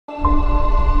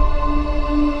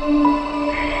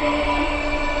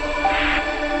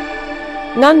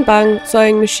Nanbang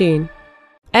sewing machine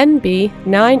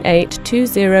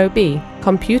NB9820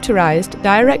 Computerized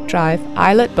direct drive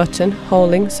eyelet button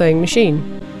holing sewing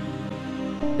machine.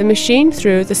 The machine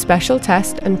through the special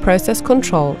test and process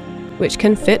control, which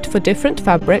can fit for different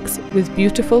fabrics with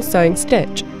beautiful sewing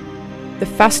stitch. The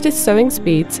fastest sewing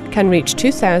speeds can reach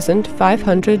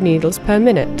 2,500 needles per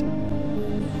minute.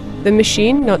 The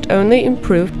machine not only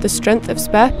improved the strength of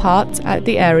spare parts at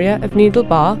the area of needle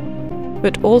bar,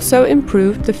 but also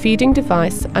improved the feeding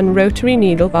device and rotary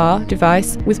needle bar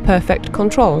device with perfect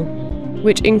control,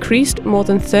 which increased more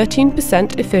than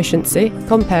 13% efficiency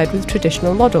compared with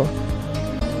traditional model.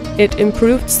 It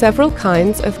improved several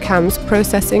kinds of cams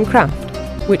processing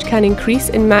craft, which can increase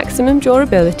in maximum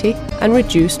durability and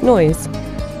reduce noise.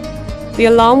 The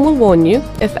alarm will warn you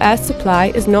if air supply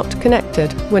is not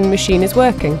connected when machine is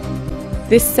working.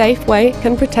 This safe way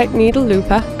can protect needle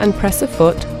looper and presser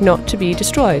foot not to be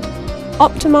destroyed.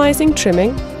 Optimizing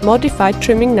trimming, modified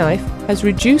trimming knife has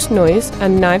reduced noise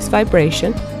and knife's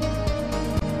vibration.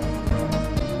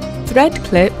 Thread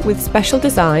clip with special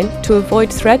design to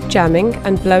avoid thread jamming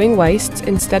and blowing wastes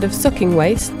instead of sucking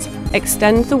wastes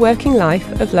extends the working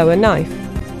life of lower knife.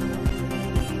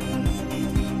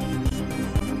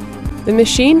 The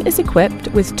machine is equipped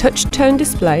with touch tone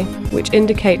display which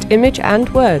indicate image and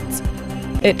words.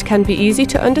 It can be easy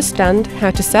to understand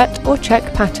how to set or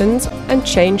check patterns and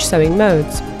change sewing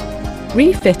modes.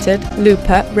 Refitted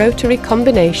looper rotary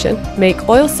combination make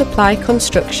oil supply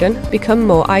construction become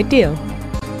more ideal,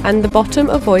 and the bottom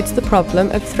avoids the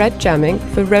problem of thread jamming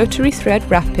for rotary thread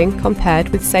wrapping compared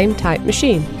with same type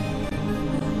machine.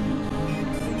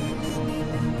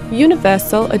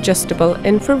 Universal adjustable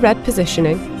infrared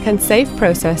positioning can save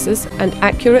processes and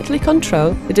accurately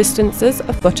control the distances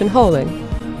of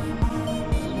buttonholing.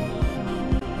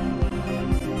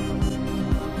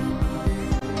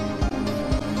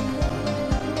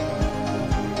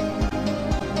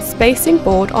 Spacing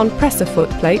board on presser foot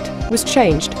plate was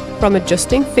changed from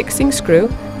adjusting fixing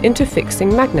screw into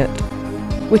fixing magnet,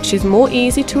 which is more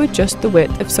easy to adjust the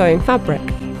width of sewing fabric.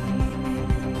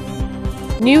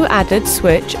 New added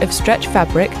switch of stretch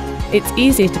fabric, it's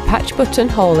easy to patch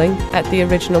buttonholing at the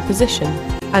original position,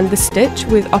 and the stitch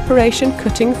with operation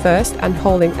cutting first and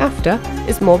holing after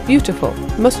is more beautiful,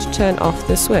 must turn off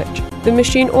the switch. The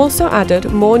machine also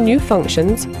added more new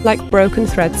functions like broken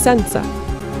thread sensor.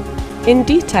 In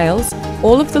details,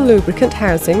 all of the lubricant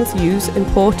housings use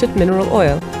imported mineral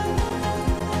oil,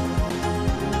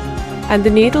 and the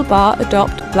needle bar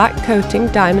adopt black coating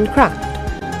diamond craft.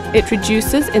 It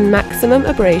reduces in maximum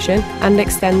abrasion and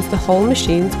extends the whole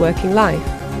machine's working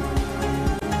life.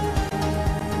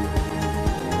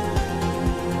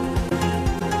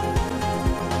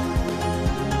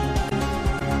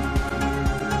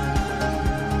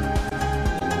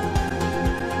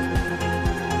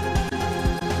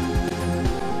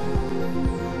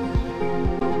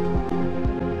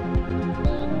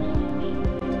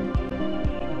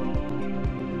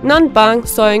 Nanbang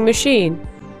sewing machine.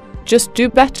 Just do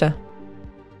better.